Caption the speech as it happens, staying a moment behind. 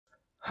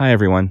Hi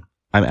everyone,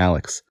 I'm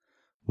Alex.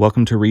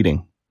 Welcome to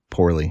Reading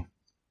Poorly.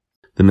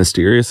 The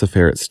Mysterious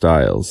Affair at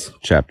Styles,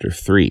 Chapter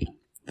 3,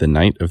 The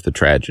Night of the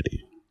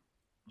Tragedy.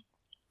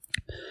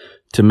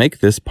 To make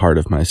this part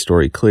of my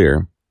story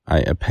clear, I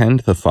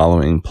append the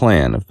following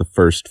plan of the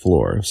first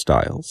floor of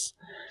Styles.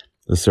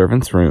 The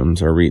servants'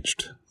 rooms are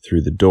reached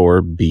through the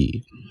door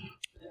B.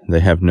 They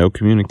have no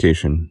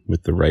communication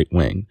with the right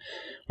wing,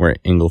 where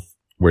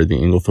the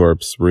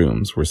Inglethorpe's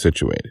rooms were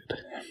situated.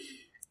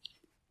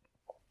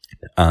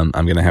 I'm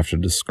going to have to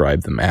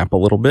describe the map a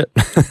little bit.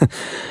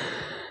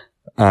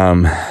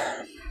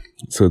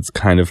 So it's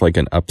kind of like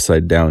an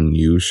upside down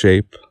U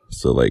shape.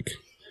 So like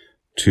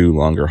two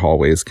longer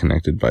hallways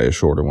connected by a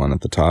shorter one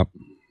at the top.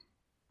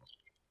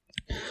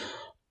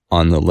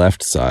 On the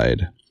left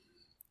side,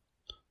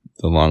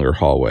 the longer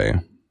hallway,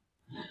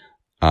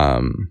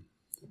 on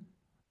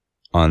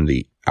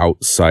the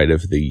outside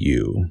of the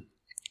U,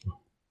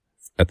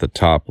 at the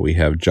top we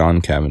have John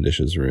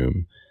Cavendish's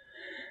room,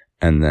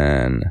 and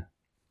then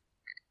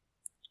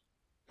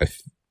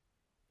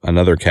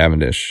another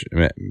Cavendish,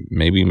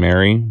 maybe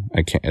Mary,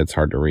 it's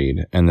hard to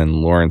read, and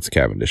then Lawrence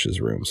Cavendish's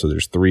room. So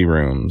there's three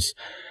rooms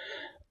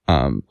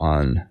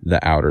on the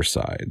outer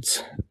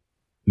sides.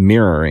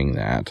 Mirroring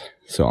that,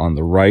 so on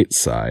the right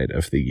side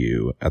of the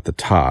U at the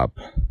top,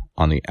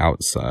 on the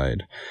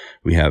outside,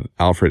 we have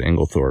Alfred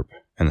Inglethorpe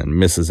and then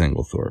Mrs.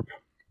 Inglethorpe,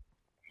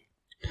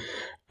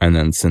 and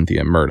then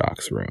Cynthia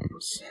Murdoch's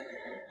rooms.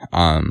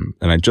 And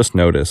I just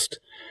noticed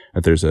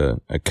that there's a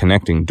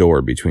connecting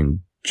door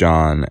between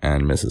John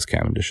and Mrs.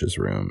 Cavendish's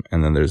room,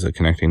 and then there's a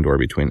connecting door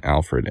between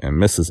Alfred and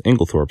Mrs.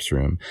 Inglethorpe's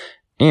room,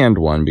 and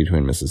one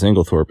between Mrs.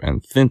 Inglethorpe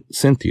and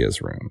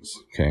Cynthia's rooms.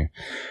 Okay,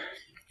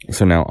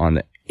 so now on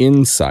the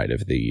inside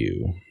of the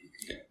U,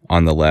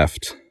 on the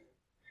left,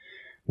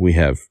 we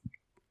have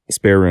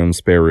spare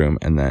room,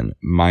 and then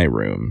my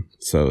room,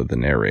 so the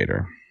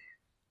narrator,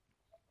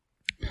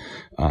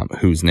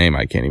 whose name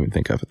I can't even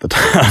think of at the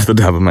top, off the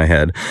top of my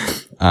head.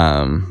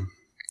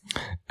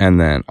 And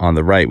then on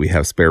the right, we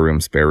have spare room,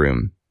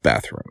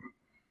 bathroom.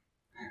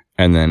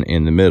 And then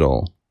in the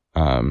middle,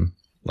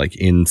 like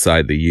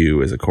inside the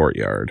U, is a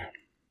courtyard.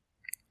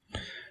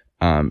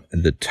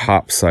 The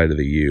top side of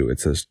the U, it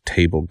says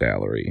table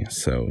gallery.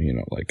 So,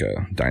 like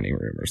a dining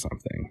room or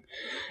something.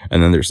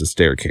 And then there's a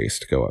staircase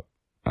to go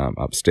up,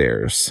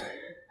 upstairs.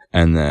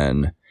 And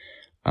then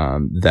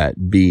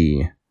that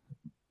B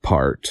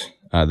part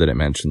that it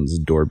mentions,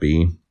 door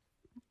B,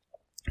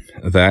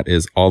 that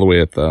is all the way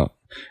at the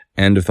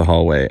end of the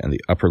hallway and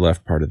the upper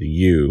left part of the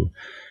U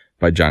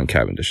by John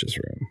Cavendish's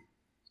room.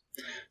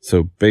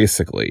 So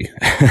basically,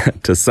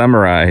 to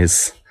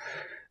summarize,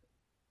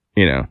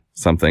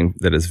 something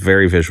that is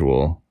very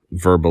visual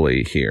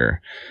verbally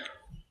here,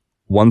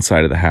 one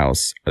side of the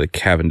house are the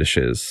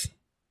Cavendishes,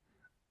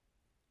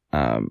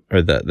 or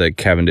the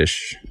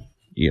Cavendish,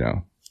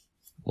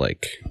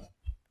 like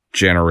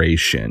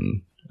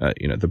generation,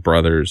 the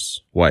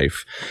brother's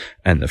wife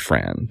and the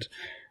friend.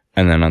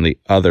 And then on the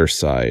other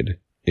side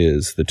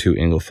is the two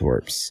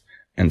Inglethorpes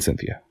and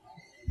Cynthia,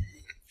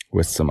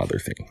 with some other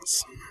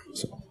things.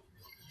 So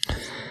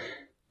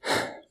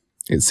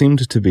it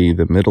seemed to be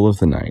the middle of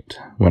the night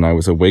when I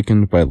was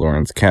awakened by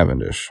Lawrence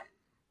Cavendish.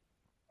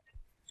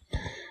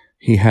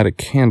 He had a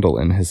candle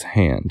in his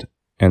hand,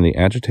 and the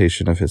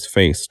agitation of his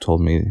face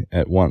told me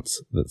at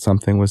once that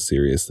something was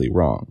seriously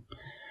wrong.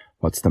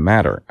 "What's the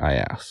matter?" I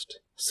asked,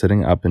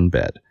 sitting up in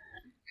bed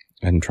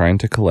and trying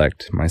to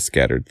collect my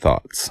scattered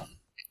thoughts.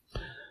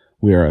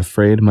 "We are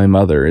afraid my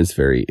mother is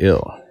very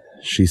ill.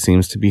 She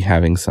seems to be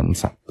having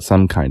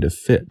some kind of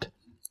fit.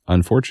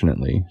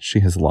 Unfortunately,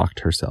 she has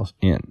locked herself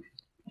in.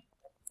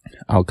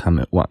 I'll come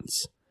at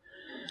once."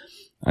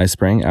 I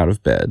sprang out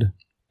of bed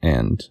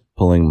and,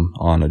 pulling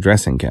on a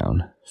dressing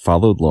gown,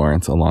 followed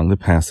Lawrence along the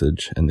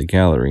passage and the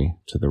gallery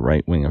to the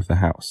right wing of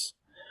the house.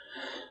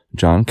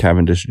 John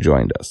Cavendish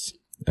joined us,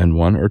 and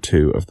one or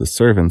two of the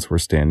servants were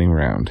standing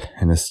round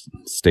in a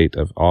state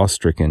of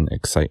awe-stricken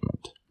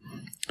excitement.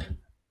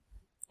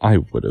 I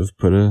would have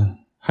put a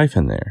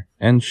hyphen there,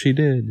 and she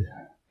did.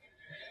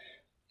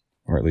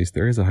 Or at least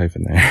there is a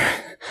hyphen there.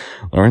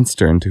 Lawrence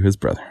turned to his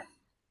brother.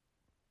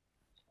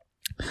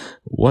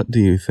 "What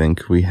do you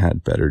think we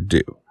had better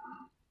do?"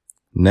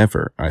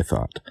 Never, I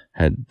thought,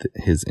 had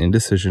his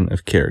indecision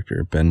of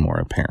character been more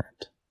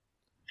apparent.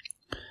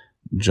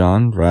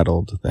 John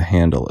rattled the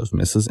handle of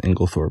Mrs.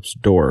 Inglethorpe's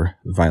door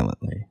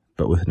violently,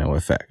 but with no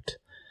effect.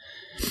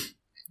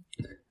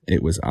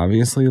 It was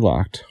obviously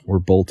locked or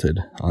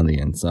bolted on the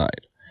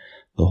inside.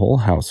 The whole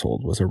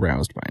household was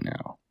aroused by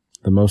now.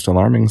 The most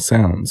alarming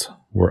sounds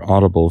were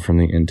audible from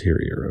the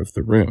interior of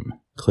the room.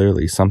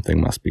 Clearly something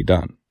must be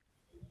done.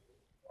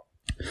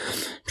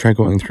 "Try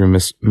going through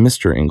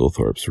Mr.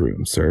 Inglethorpe's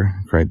room, sir,"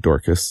 cried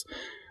Dorcas.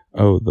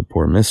 "Oh, the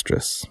poor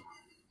mistress."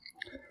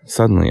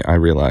 Suddenly I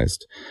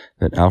realized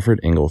that Alfred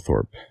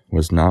Inglethorpe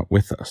was not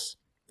with us,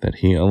 that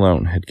he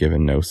alone had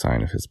given no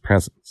sign of his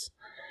presence.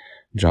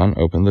 John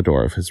opened the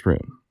door of his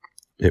room.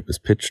 It was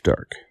pitch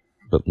dark,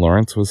 but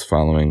Lawrence was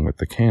following with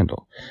the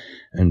candle,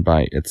 and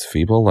by its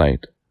feeble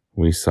light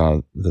we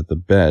saw that the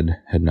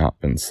bed had not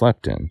been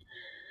slept in,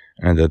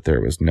 and that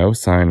there was no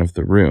sign of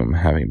the room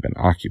having been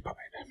occupied.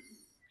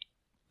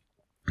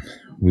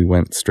 We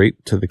went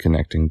straight to the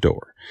connecting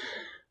door.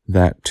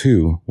 That,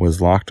 too,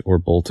 was locked or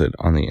bolted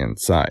on the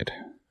inside.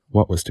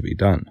 What was to be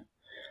done?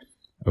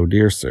 "Oh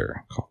dear,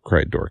 sir,"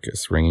 cried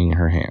Dorcas, wringing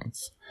her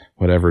hands.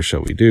 "Whatever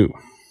shall we do?"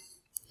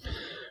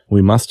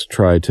 We must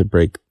try and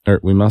break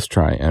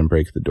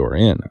the door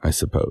in, I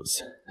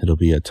suppose. It'll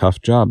be a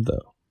tough job,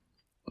 though.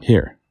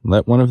 Here,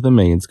 let one of the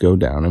maids go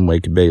down and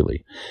wake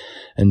Bailey,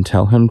 and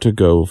tell him to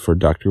go for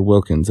Dr.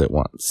 Wilkins at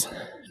once.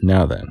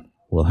 Now then,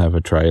 we'll have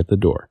a try at the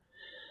door.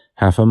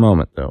 Half a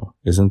moment, though.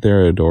 Isn't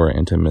there a door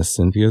into Miss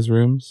Cynthia's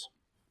rooms?"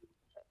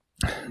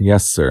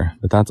 "Yes, sir,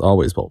 but that's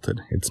always bolted.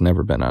 It's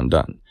never been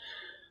undone."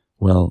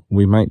 "Well,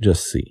 we might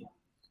just see."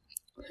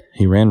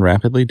 He ran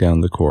rapidly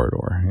down the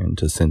corridor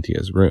into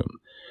Cynthia's room.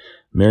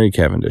 Mary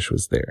Cavendish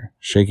was there,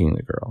 shaking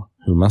the girl,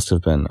 who must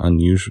have been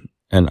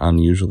an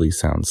unusually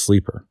sound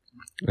sleeper,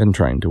 and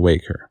trying to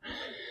wake her.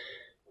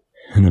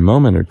 In a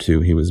moment or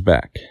two he was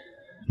back.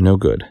 "No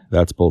good.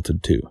 That's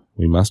bolted too.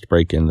 We must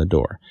break in the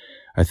door.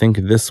 I think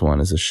this one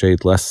is a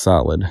shade less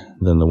solid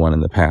than the one in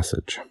the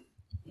passage."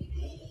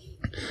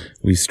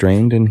 We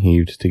strained and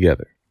heaved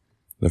together.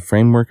 The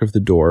framework of the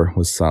door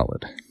was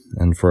solid,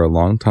 and for a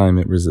long time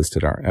it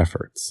resisted our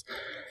efforts.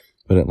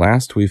 But at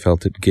last we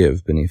felt it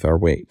give beneath our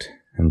weight,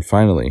 and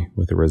finally,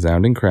 with a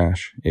resounding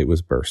crash, it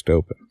was burst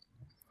open.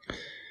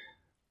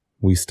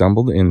 We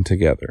stumbled in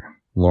together,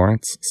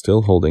 Lawrence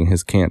still holding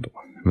his candle.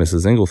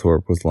 Mrs.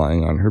 Inglethorpe was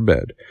lying on her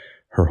bed,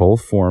 her whole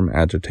form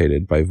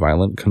agitated by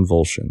violent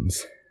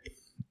convulsions,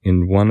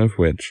 in one of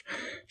which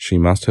she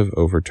must have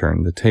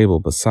overturned the table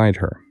beside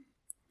her.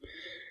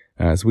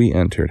 As we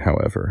entered,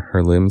 however,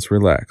 her limbs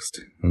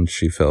relaxed, and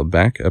she fell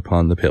back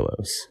upon the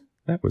pillows.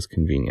 That was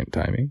convenient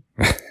timing.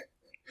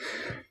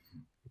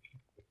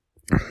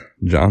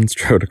 John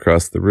strode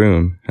across the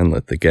room and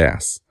lit the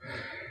gas.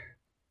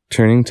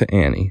 Turning to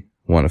Annie,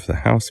 one of the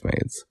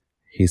housemaids,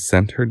 he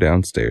sent her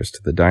downstairs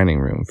to the dining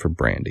room for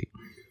brandy.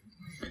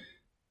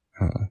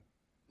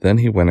 Then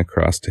he went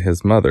across to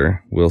his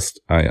mother, whilst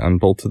I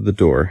unbolted the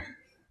door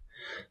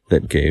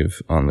that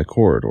gave on the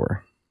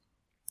corridor.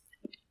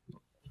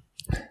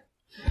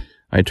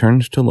 I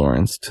turned to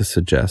Lawrence to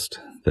suggest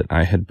that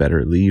I had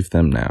better leave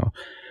them now,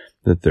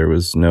 that there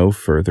was no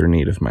further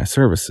need of my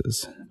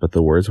services, but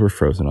the words were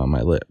frozen on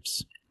my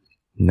lips.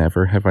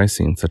 Never have I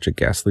seen such a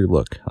ghastly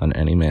look on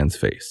any man's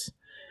face.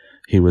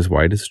 He was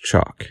white as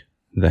chalk.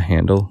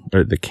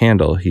 The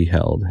candle he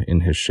held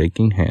in his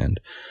shaking hand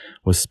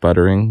was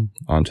sputtering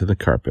onto the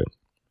carpet,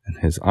 and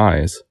his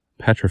eyes,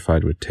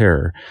 petrified with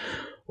terror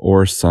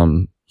or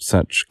some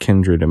such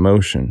kindred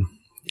emotion,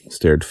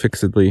 stared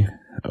fixedly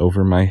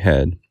over my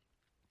head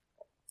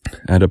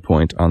at a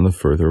point on the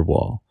further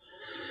wall.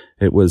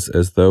 It was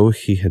as though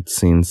he had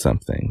seen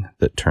something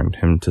that turned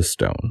him to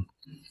stone.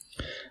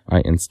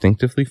 I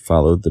instinctively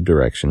followed the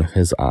direction of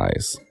his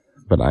eyes,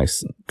 but I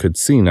could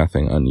see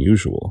nothing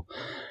unusual.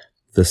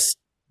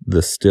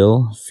 The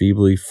still,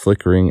 feebly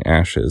flickering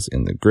ashes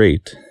in the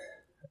grate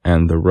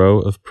and the row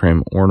of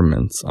prim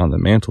ornaments on the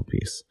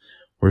mantelpiece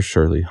were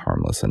surely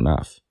harmless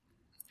enough.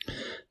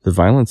 The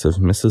violence of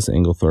Mrs.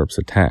 Inglethorpe's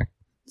attack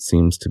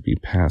seemed to be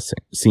passing.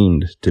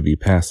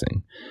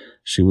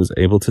 She was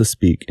able to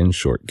speak in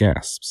short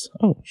gasps.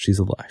 "Oh, she's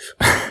alive.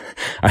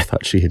 I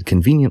thought she had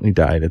conveniently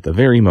died at the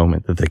very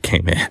moment that they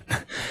came in."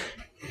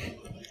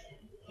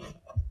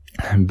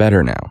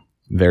 Better now.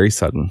 Very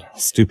sudden.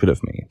 Stupid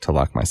of me to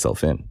lock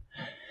myself in.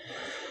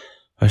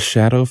 A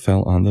shadow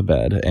fell on the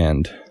bed,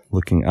 and,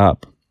 looking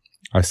up,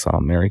 I saw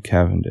Mary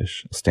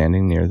Cavendish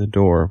standing near the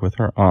door with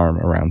her arm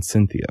around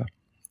Cynthia.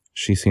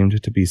 She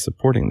seemed to be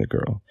supporting the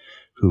girl,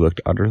 who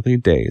looked utterly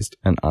dazed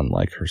and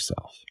unlike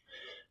herself.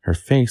 Her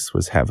face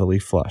was heavily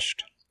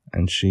flushed,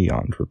 and she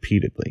yawned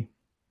repeatedly.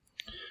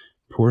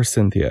 "Poor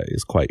Cynthia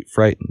is quite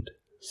frightened,"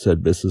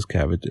 said Mrs.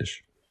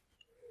 Cavendish,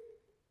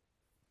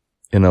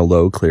 in a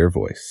low, clear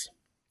voice.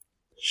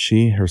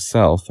 She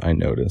herself, I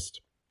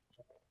noticed,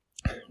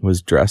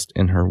 was dressed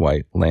in her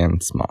white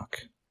land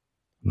smock.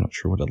 I'm not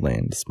sure what a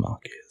land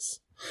smock is,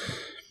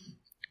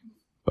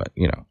 but,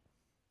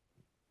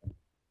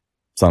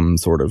 some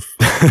sort of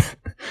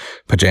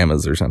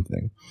pajamas or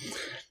something.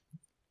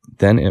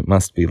 Then it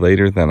must be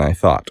later than I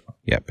thought.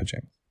 Yeah,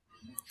 pajamas.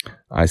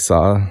 I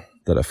saw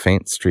that a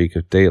faint streak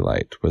of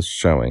daylight was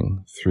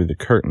showing through the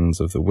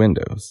curtains of the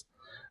windows,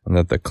 and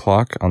that the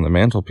clock on the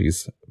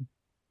mantelpiece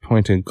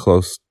pointed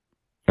close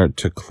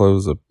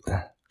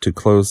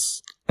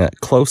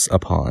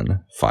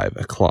upon 5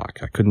 o'clock.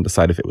 I couldn't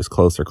decide if it was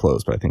close or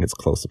close, but I think it's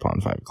close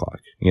upon 5 o'clock.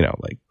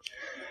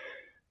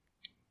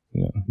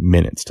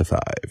 Minutes to 5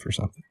 or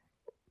something.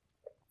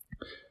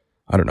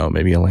 I don't know,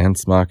 maybe a land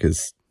smock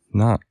is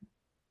not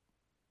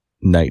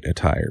night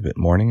attire, but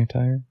morning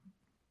attire?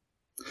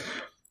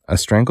 A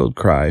strangled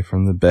cry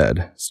from the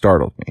bed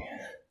startled me.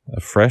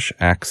 A fresh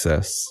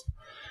access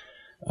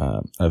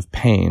of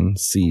pain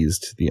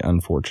seized the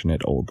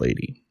unfortunate old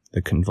lady.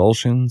 The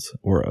convulsions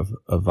were of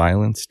a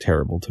violence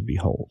terrible to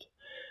behold.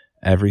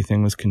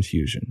 Everything was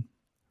confusion.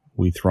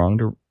 We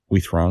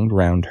thronged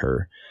round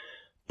her,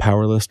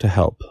 powerless to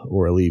help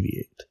or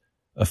alleviate.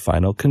 A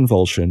final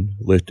convulsion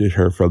lifted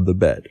her from the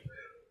bed,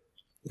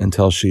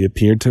 until she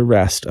appeared to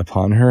rest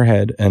upon her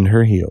head and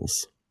her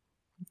heels,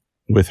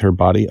 with her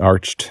body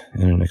arched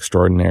in an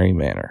extraordinary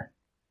manner.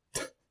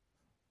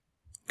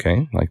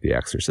 Okay, like The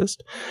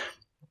Exorcist.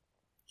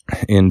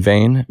 In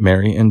vain,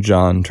 Mary and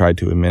John tried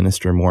to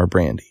administer more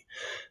brandy.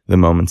 The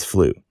moments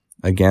flew.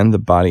 Again, the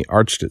body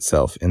arched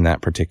itself in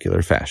that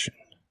particular fashion.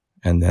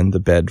 And then the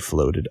bed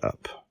floated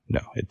up.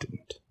 No, it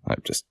didn't.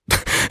 I'm just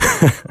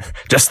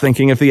just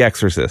thinking of The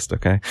Exorcist,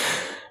 okay?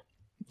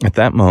 At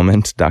that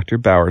moment, Dr.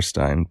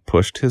 Bauerstein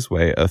pushed his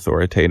way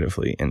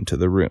authoritatively into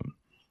the room.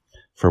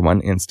 For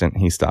one instant,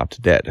 he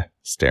stopped dead,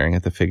 staring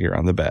at the figure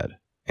on the bed.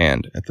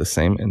 And at the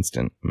same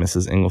instant,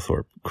 Mrs.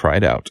 Inglethorpe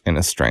cried out in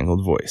a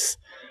strangled voice,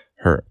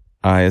 her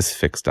eyes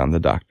fixed on the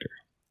doctor.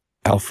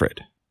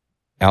 Alfred!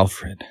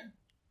 Alfred!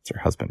 It's her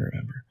husband,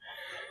 remember.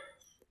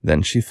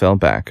 Then she fell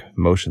back,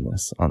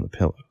 motionless on the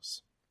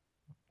pillows.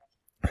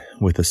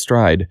 With a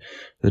stride,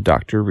 the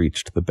doctor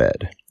reached the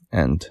bed,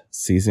 and,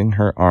 seizing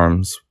her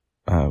arms,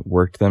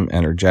 worked them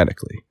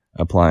energetically,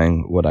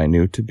 applying what I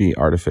knew to be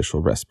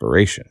artificial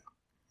respiration.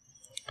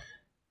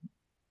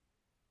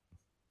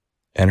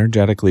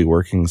 Energetically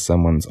working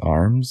someone's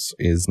arms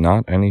is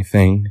not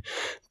anything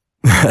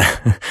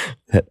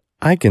that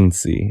I can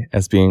see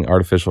as being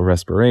artificial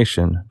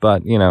respiration,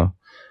 but, you know,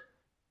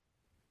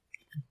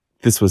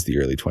 this was the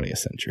early 20th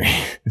century.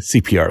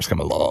 CPR's come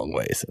a long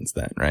way since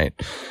then, right?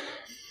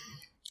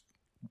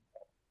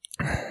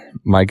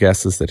 My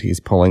guess is that he's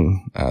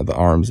pulling the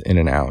arms in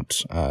and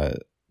out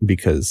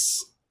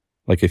because,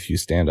 like, if you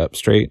stand up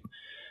straight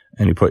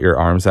and you put your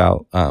arms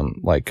out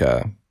like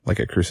a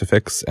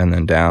crucifix and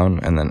then down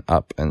and then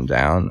up and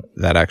down,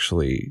 that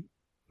actually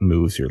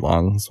moves your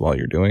lungs while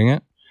you're doing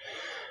it,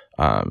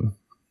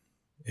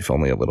 if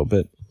only a little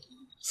bit.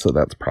 So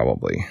that's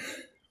probably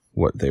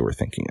what they were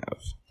thinking of.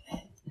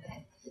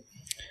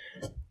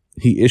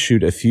 He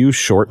issued a few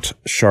short,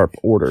 sharp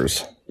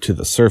orders to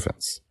the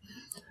servants.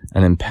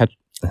 An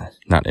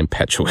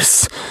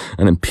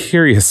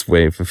imperious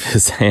wave of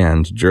his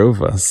hand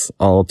drove us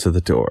all to the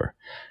door.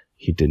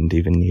 He didn't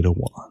even need a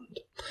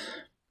wand.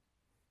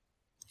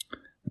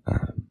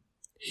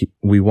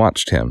 We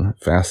watched him,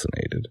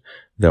 fascinated,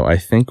 though I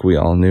think we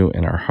all knew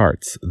in our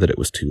hearts that it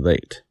was too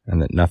late,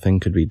 and that nothing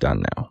could be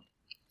done now.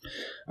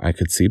 I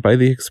could see by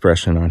the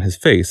expression on his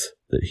face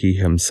that he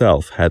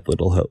himself had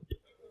little hope.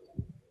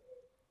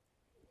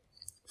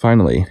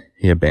 Finally,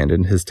 he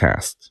abandoned his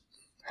task,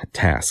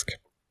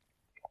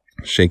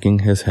 shaking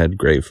his head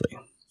gravely.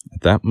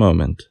 At that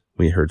moment,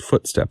 we heard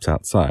footsteps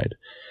outside,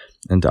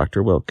 and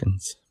Dr.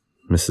 Wilkins,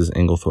 Mrs.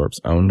 Inglethorpe's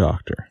own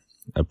doctor,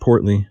 a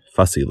portly,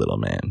 fussy little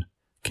man,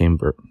 came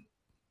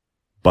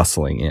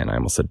bustling in. I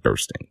almost said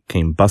bursting.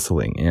 Came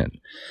bustling in.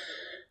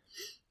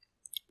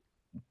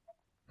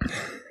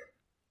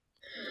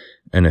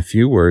 In a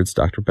few words,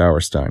 Dr.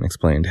 Bauerstein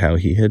explained how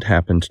he had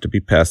happened to be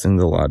passing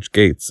the lodge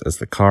gates as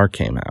the car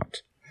came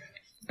out,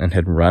 and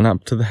had run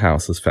up to the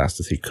house as fast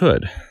as he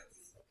could,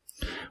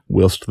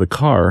 whilst the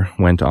car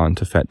went on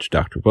to fetch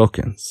Dr.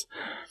 Wilkins.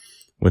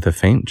 With a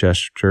faint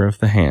gesture of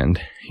the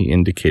hand, he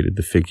indicated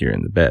the figure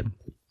in the bed.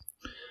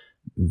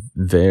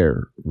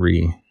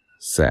 Very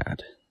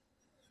sad.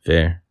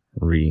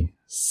 Very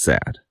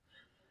sad.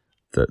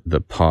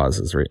 The pause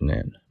is written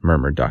in,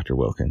 murmured Dr.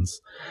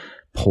 Wilkins.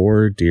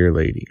 Poor dear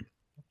lady.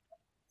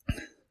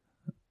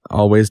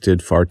 Always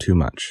did far too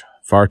much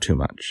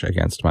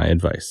against my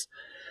advice.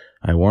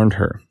 I warned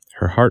her.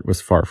 Her heart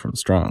was far from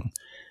strong.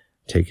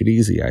 Take it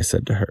easy, I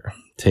said to her.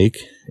 Take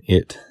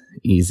it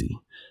easy.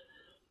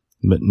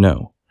 But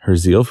no, her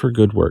zeal for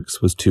good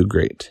works was too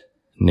great.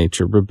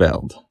 Nature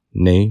rebelled.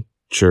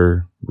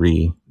 Nature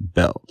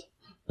rebelled.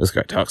 This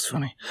guy talks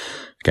funny.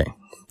 Okay.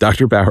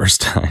 Dr.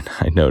 Bauerstein,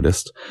 I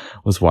noticed,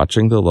 was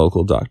watching the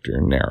local doctor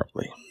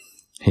narrowly.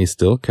 He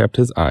still kept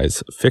his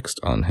eyes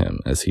fixed on him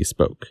as he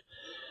spoke.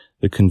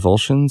 The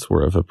convulsions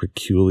were of a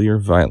peculiar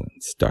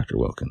violence, Dr.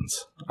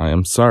 Wilkins. I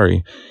am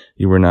sorry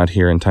you were not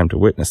here in time to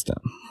witness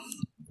them.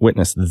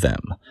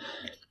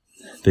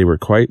 They were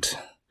quite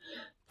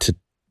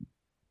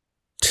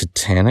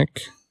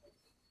titanic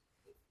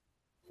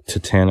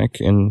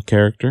in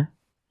character.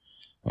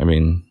 I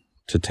mean,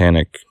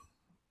 titanic,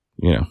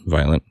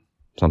 violent,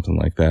 something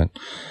like that.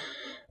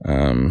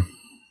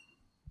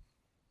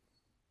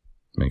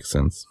 Makes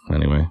sense.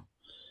 Anyway,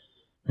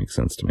 makes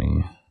sense to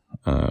me.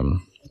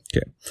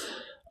 Okay.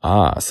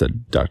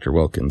 Said Dr.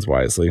 Wilkins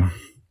wisely.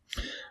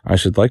 I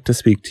should like to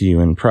speak to you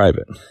in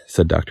private,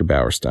 said Dr.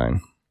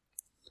 Bauerstein.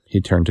 He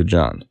turned to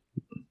John.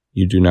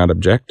 You do not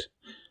object?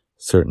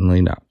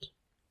 Certainly not.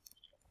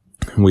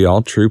 We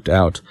all trooped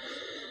out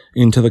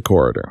into the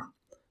corridor,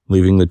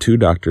 leaving the two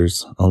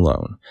doctors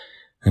alone,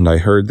 and I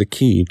heard the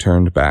key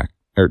turned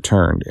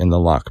in the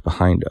lock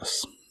behind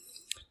us.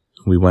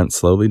 We went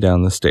slowly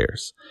down the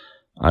stairs.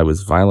 I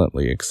was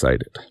violently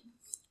excited.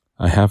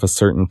 I have a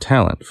certain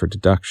talent for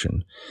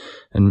deduction,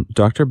 and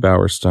Dr.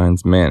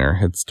 Bauerstein's manner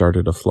had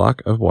started a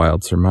flock of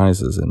wild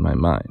surmises in my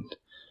mind.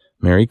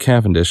 Mary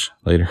Cavendish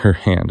laid her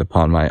hand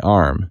upon my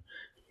arm,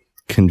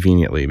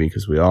 conveniently,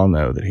 because we all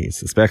know that he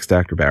suspects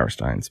Dr.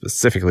 Bauerstein,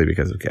 specifically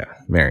because of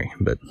Mary.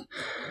 But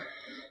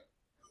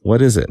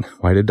what is it?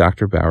 Why did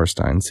Dr.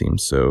 Bauerstein seem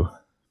so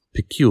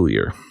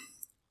peculiar?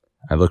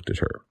 I looked at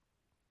her.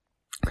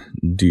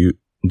 Do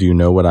you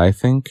know what I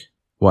think?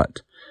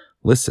 What?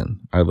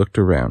 Listen. I looked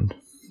around.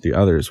 The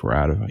others were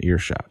out of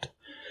earshot.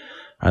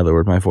 I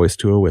lowered my voice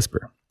to a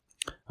whisper.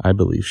 I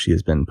believe she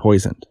has been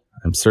poisoned.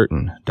 I'm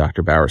certain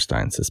Dr.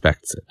 Bauerstein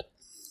suspects it.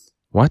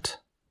 What?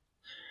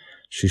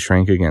 She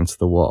shrank against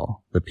the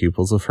wall, the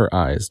pupils of her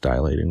eyes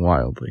dilating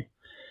wildly.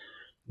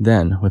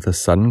 Then, with a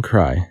sudden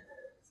cry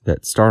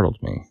that startled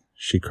me,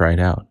 she cried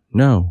out,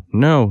 "No,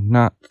 no,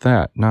 not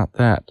that, not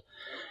that,"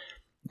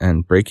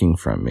 and, breaking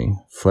from me,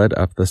 fled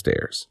up the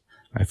stairs.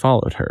 I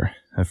followed her,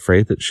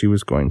 afraid that she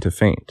was going to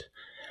faint.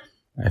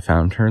 I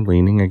found her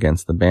leaning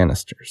against the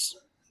banisters,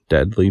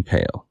 deadly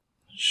pale.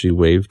 She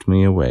waved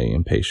me away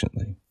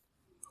impatiently.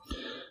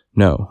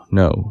 No,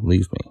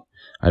 leave me.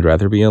 I'd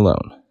rather be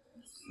alone.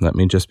 Let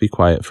me just be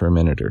quiet for a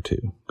minute or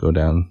two. Go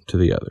down to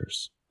the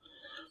others.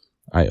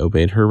 I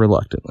obeyed her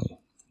reluctantly.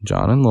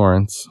 John and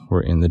Lawrence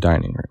were in the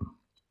dining room.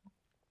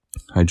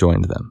 I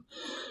joined them.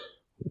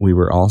 We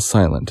were all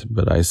silent,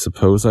 but I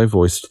suppose I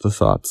voiced the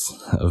thoughts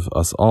of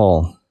us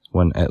all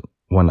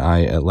when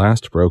I at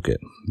last broke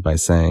it by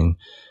saying,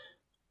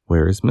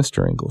 "Where is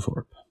Mr.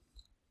 Inglethorpe?"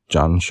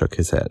 John shook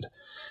his head.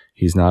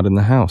 "He's not in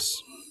the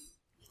house."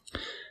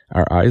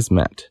 Our eyes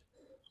met.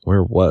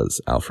 Where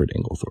was Alfred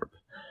Inglethorpe?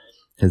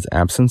 His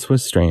absence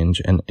was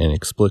strange and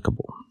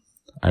inexplicable.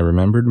 I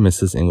remembered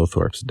Mrs.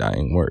 Inglethorpe's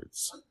dying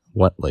words.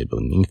 What lay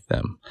beneath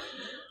them?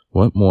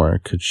 What more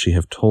could she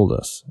have told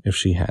us if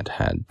she had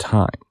had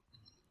time?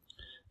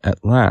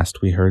 At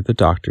last we heard the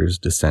doctors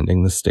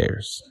descending the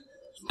stairs.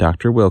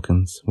 Dr.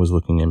 Wilkins was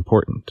looking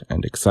important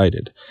and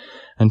excited,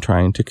 and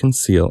trying to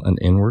conceal an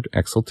inward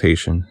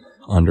exultation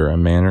under a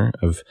manner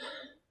of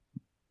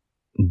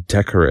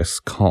decorous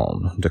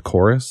calm.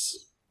 Decorous?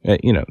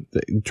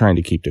 Trying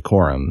to keep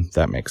decorum,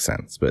 that makes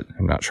sense, but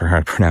I'm not sure how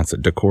to pronounce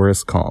it.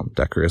 Decorous calm.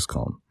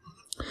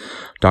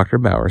 Dr.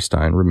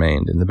 Bauerstein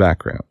remained in the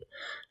background,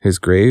 his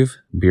grave,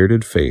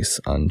 bearded face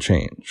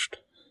unchanged.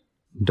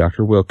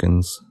 Dr.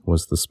 Wilkins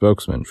was the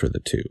spokesman for the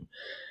two.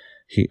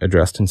 He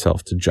addressed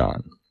himself to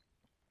John.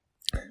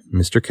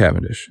 "Mr.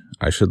 Cavendish,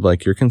 I should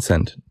like your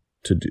consent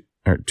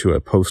to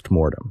a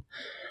post-mortem."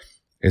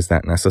 "Is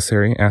that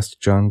necessary?" asked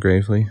John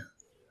gravely.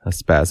 A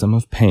spasm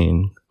of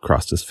pain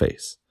crossed his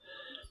face.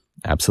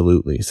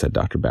 "Absolutely," said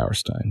Dr.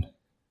 Bauerstein.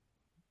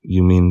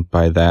 "You mean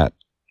by that...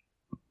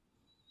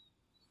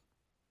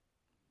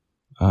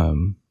 I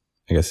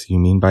guess you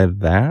mean by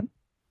that?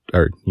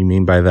 Or you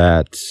mean by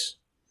that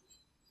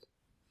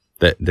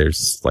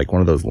there's like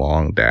one of those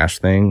long dash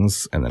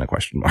things and then a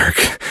question mark."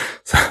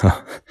 So,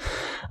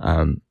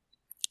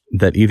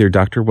 that neither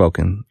Dr.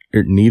 Wilkins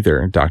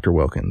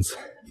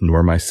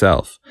nor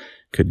myself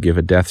could give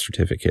a death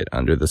certificate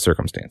under the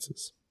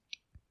circumstances.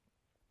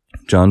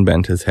 John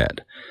bent his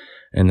head.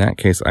 "In that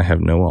case, I have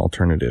no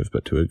alternative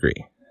but to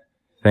agree."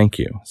 "Thank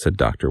you," said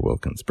Dr.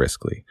 Wilkins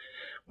briskly.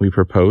 "We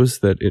propose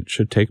that it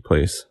should take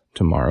place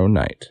tomorrow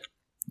night,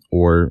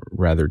 or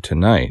rather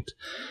tonight."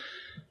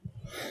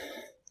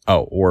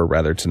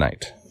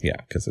 Yeah,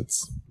 because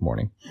it's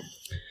morning.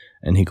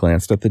 And he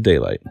glanced at the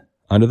daylight.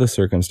 "Under the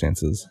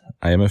circumstances,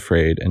 I am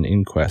afraid an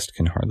inquest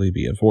can hardly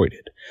be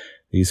avoided.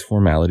 These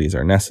formalities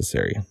are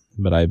necessary,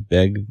 but I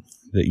beg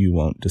that you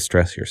won't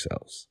distress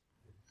yourselves."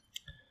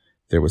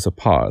 There was a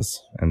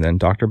pause, and then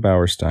Dr.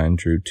 Bauerstein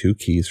drew 2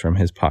 keys from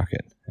his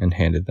pocket and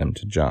handed them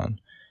to John.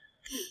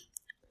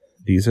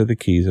 "These are the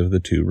keys of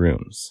the 2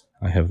 rooms.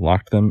 I have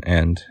locked them,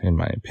 and, in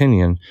my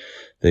opinion,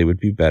 they would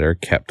be better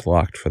kept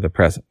locked for the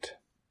present."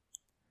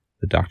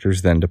 The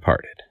doctors then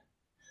departed.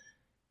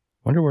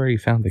 Wonder where he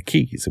found the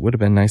keys. It would have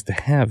been nice to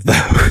have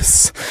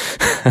those.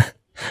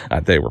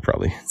 They were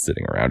probably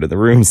sitting around in the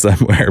room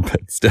somewhere,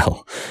 but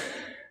still.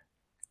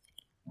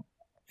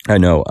 I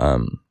know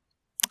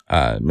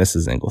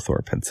Mrs.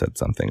 Inglethorpe had said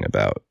something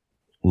about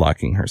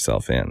locking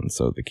herself in,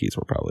 so the keys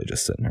were probably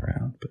just sitting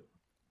around. But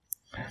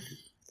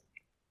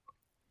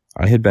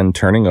I had been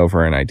turning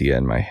over an idea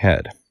in my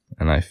head,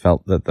 and I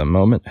felt that the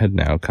moment had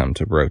now come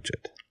to broach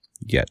it.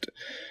 Yet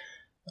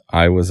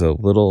I was a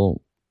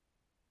little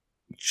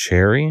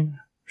chary,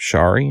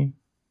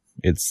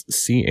 it's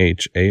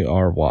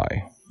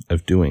C-H-A-R-Y,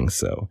 of doing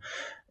so.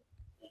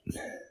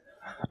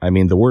 I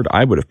mean, the word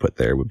I would have put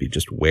there would be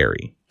just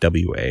wary,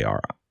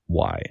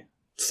 W-A-R-Y.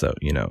 So,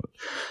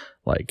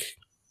 like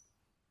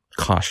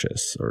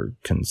cautious or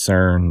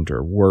concerned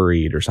or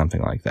worried or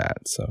something like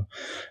that. So,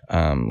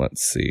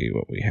 let's see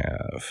what we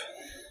have.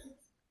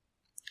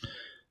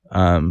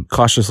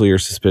 Cautiously or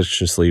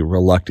suspiciously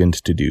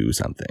reluctant to do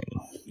something.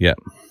 Yep.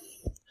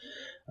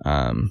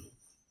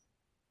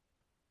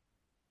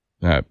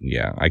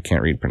 Yeah, I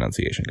can't read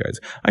pronunciation, guys.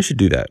 I should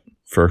do that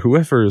for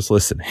whoever is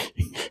listening.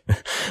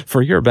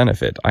 For your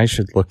benefit, I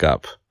should look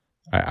up.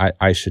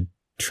 I should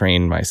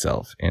train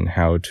myself in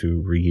how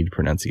to read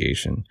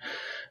pronunciation.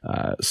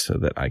 so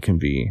that I can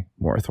be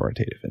more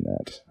authoritative in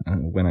that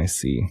when I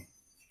see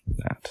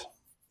that.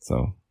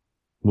 So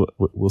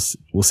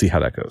we'll see how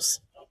that goes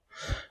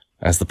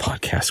as the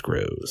podcast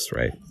grows,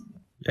 right?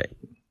 Okay.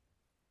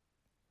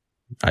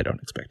 I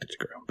don't expect it to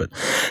grow, but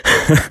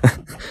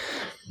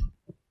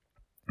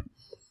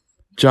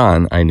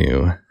John, I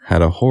knew,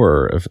 had a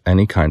horror of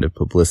any kind of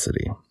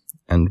publicity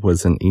and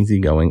was an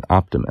easygoing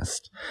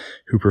optimist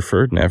who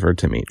preferred never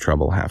to meet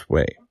trouble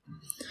halfway.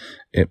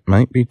 It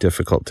might be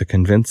difficult to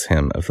convince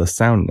him of the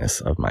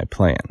soundness of my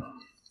plan.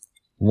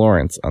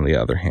 Lawrence, on the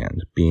other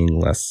hand, being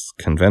less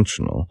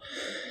conventional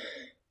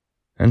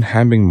and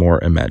having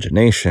more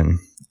imagination,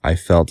 I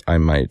felt I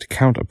might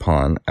count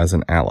upon as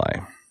an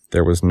ally.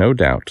 There was no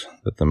doubt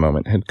that the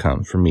moment had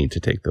come for me to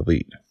take the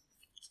lead.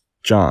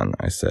 John,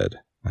 I said,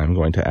 I'm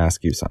going to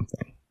ask you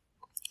something.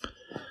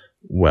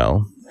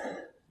 Well,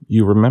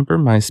 you remember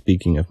my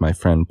speaking of my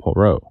friend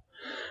Poirot,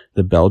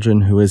 the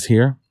Belgian who is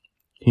here?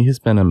 He has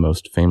been a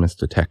most famous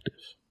detective.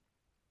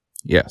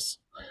 Yes.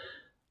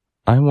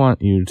 I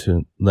want you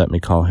to let me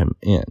call him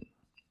in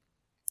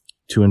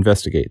to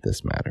investigate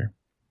this matter.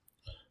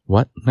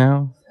 What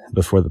now?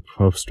 Before the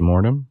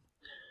post-mortem?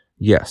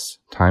 Yes,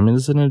 time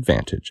is an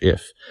advantage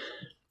if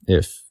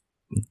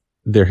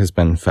there has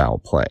been foul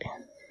play.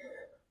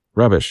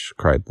 Rubbish,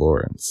 cried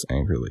Lawrence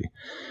angrily.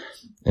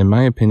 In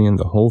my opinion,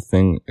 the whole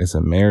thing is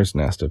a mare's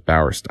nest of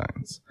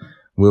Bauerstein's.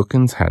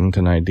 Wilkins hadn't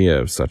an idea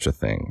of such a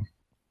thing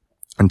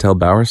until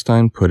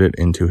Bauerstein put it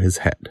into his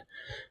head.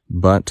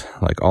 But,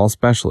 like all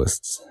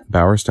specialists,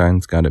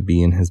 Bauerstein's got a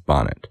bee in his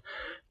bonnet.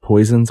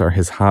 Poisons are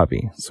his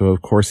hobby, so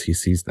of course he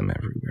sees them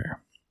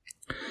everywhere.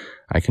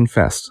 I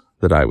confessed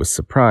that I was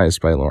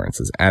surprised by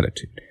Lawrence's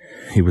attitude.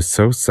 He was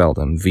so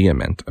seldom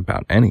vehement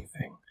about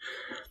anything.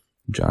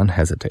 John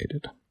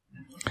hesitated.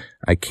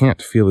 I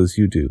can't feel as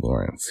you do,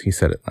 Lawrence, he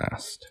said at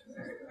last.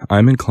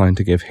 I'm inclined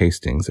to give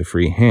Hastings a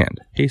free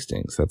hand.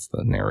 Hastings, that's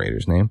the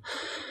narrator's name.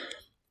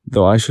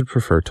 Though I should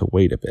prefer to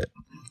wait a bit.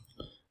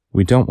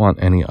 We don't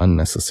want any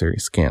unnecessary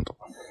scandal.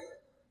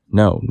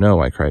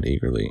 No, I cried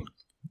eagerly.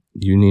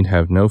 You need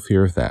have no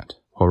fear of that.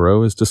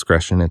 Poirot is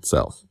discretion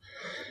itself.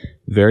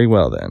 Very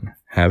well, then.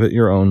 Have it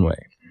your own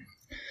way.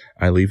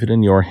 I leave it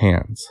in your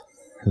hands,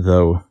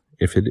 though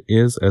if it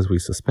is as we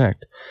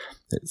suspect,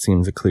 it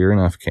seems a clear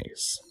enough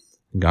case.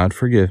 God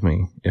forgive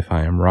me if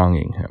I am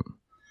wronging him.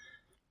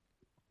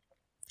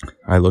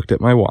 I looked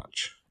at my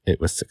watch.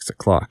 It was 6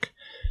 o'clock.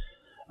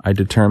 I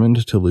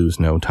determined to lose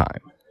no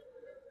time.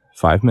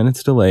 5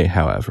 minutes delay,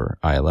 however,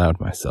 I allowed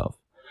myself.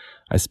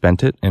 I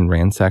spent it in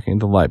ransacking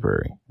the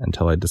library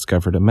until I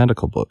discovered a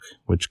medical book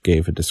which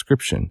gave a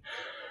description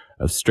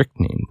of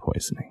strychnine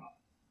poisoning.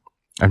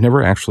 I've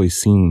never actually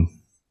seen...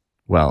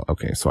 Well,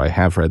 okay, so I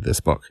have read this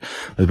book.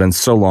 It's been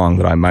so long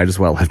that I might as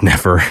well have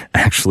never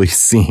actually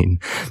seen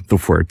the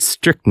word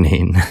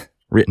strychnine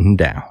written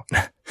down.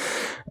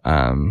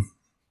 Yeah,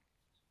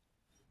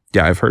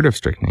 I've heard of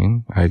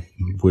strychnine.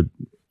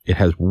 It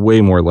has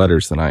way more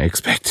letters than I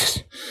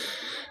expected.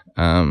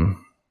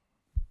 I'm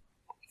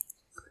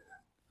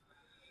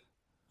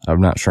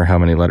not sure how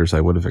many letters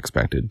I would have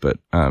expected, but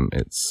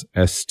it's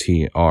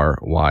strychnine.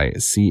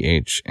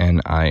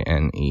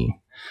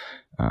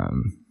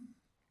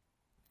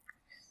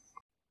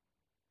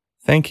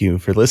 Thank you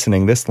for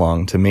listening this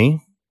long to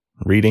me,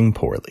 reading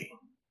poorly.